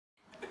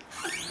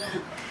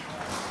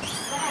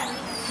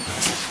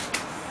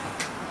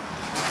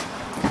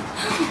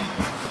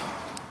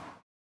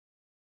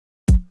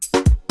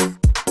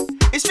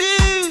It's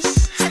views.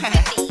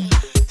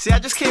 See, I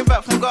just came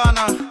back from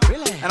Ghana.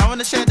 Really? And I want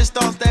to share this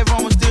dance that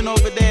everyone was doing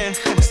over there.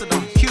 What's the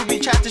dance?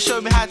 QB tried to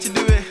show me how to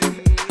do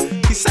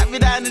it. He sat me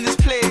down in this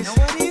place.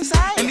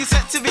 And he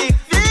said to me,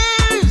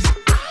 views.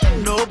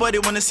 Nobody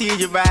wanna see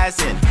you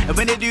rising, and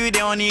when they do, they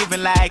don't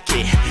even like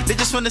it. They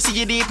just wanna see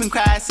you deep in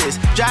crisis.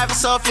 Drive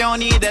yourself, you don't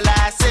need a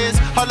license.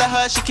 Holler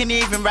her, she can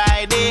even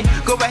ride it.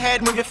 Go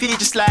ahead, move your feet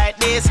just like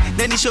this.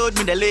 Then he showed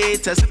me the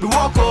latest. We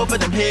walk over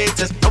them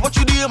haters. Now what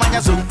you do, man,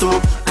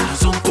 azonto,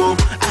 azonto,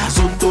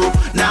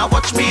 azonto. Now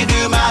watch me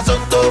do my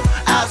azonto,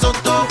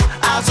 azonto,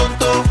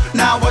 azonto.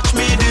 Now watch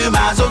me do my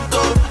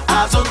azonto,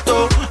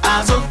 azonto,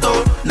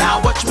 azonto.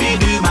 Now watch me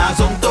do my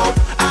azonto,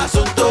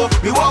 azonto.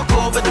 We walk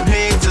over them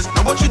haters.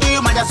 Now what you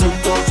do, man,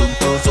 azonto,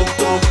 zonto,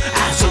 zonto,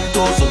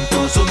 azonto, zonto,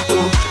 zonto,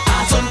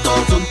 azonto,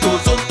 zonto,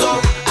 zonto,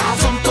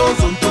 azonto,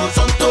 zonto,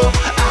 zonto,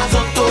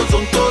 azonto,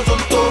 zonto,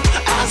 zonto,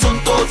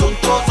 azonto,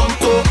 zonto,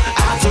 zonto,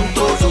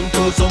 azonto,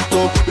 zonto,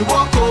 zonto. We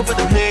walk over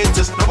them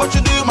haters. Now what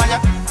you do,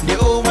 man? They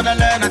all wanna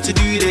learn how to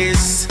do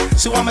this,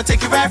 so I'ma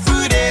take you right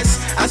through this.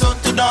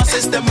 Azonto dance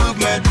is the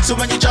movement, so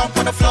when you jump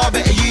on the floor,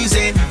 better use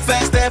it.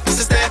 First step is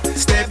a step,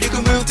 step. You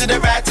can move to the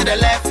right, to the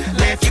left,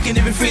 left. You can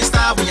even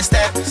freestyle when you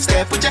step,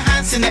 step. Put your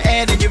hands in the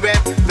air, then you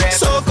rep, rep.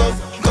 So go,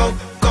 go,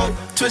 go.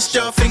 Twist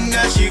your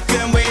fingers, you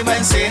can wave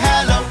and say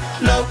hello,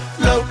 low,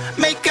 low.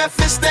 Make a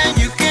fist, then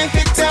you can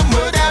hit them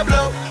with that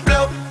blow,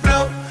 blow,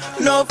 blow.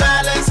 No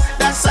balance,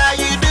 that's how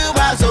you do.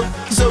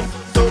 So,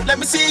 let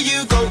me see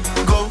you go,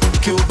 go.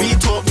 QB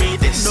taught me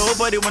this.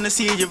 Nobody wanna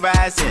see you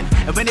rising,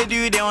 and when they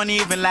do, they don't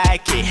even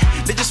like it.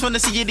 They just wanna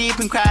see you deep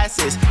in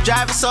crisis.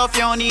 Drive yourself,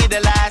 you don't need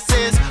a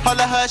license.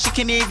 Holler her, she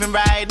can even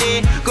ride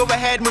it. Go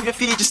ahead, move your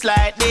feet just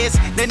like this.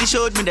 Then he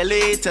showed me the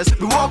latest.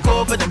 We walk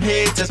over them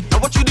haters. Now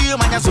what you do,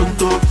 man,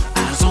 azonto,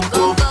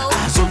 azonto,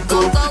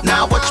 azonto.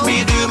 Now watch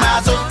me do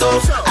my azonto,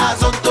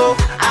 azonto,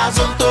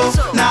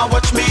 azonto. Now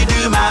watch me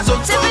do my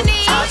azonto,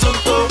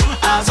 azonto,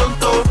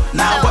 azonto.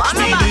 Now watch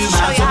me do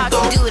my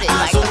azonto,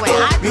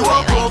 azonto. We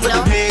walk over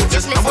them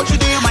haters. Now what you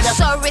do, man?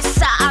 Sorry,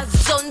 sa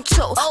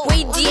azonto.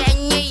 Wait,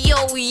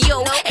 yo,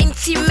 yo.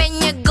 Enti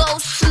menye go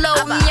slow.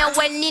 Nya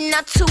when in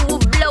a two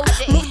blow.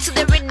 Move to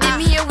the rhythm,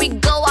 here we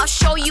go. I'll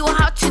show you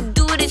how to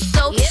do this.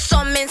 So,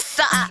 men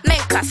sa, men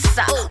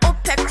kasa.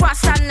 Ope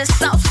cross on the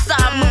south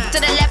side. Move to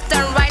the left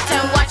and right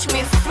and watch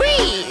me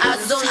free.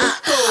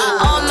 Azonto.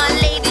 All my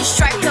ladies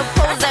strike a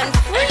pose and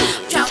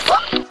free.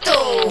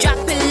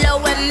 Drop it low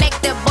and make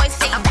the boys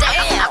say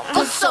damn.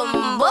 Go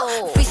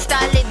sombo.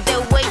 Freestyle it the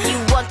way you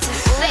want to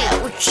say.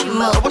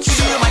 Now what you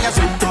do, man,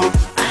 azonto,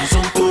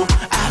 azonto,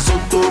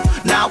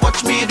 azonto. Now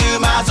watch me do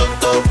my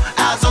azonto,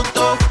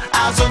 azonto,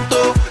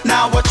 azonto.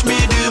 Now watch me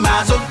do my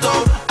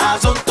azonto,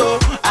 azonto,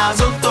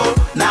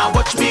 azonto. Now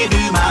watch me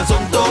do my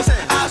azonto,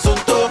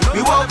 azonto.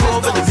 We walk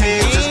over the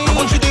pages. Now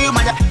what you do,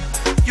 man?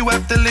 You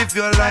have to live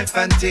your life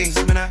and things.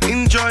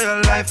 Enjoy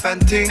your life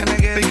and things.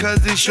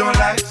 Because it's your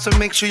life, so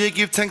make sure you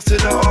give thanks to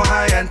the all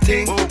high and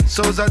thing.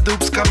 So's a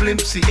dupes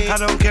kablimpsy. I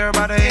don't care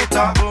about a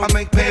hater. I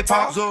make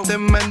paper.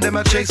 Them and them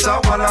a chaser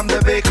while I'm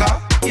the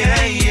baker.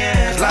 Yeah,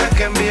 yeah. Life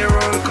can be a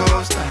roller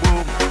coaster,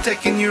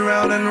 taking you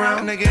round and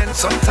round again.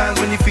 Sometimes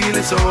when you feel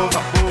it's over,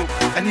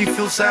 and you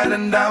feel sad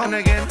and down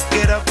again,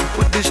 get up,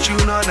 put this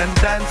tune on and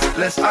dance.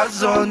 Let's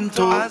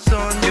azonto.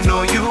 You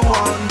know you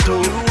want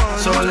to,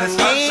 so let's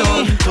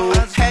azonto.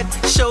 Head,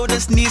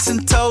 shoulders, knees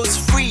and toes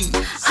free.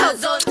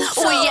 Azonto.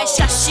 Oh yeah,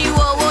 shashi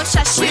wo wo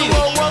free.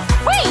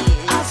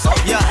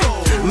 Yeah,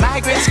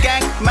 migrants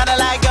gang, man, I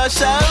like go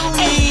show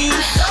me.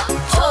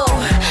 Oh,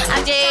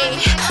 Ajay,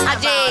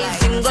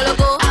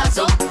 Zingologo.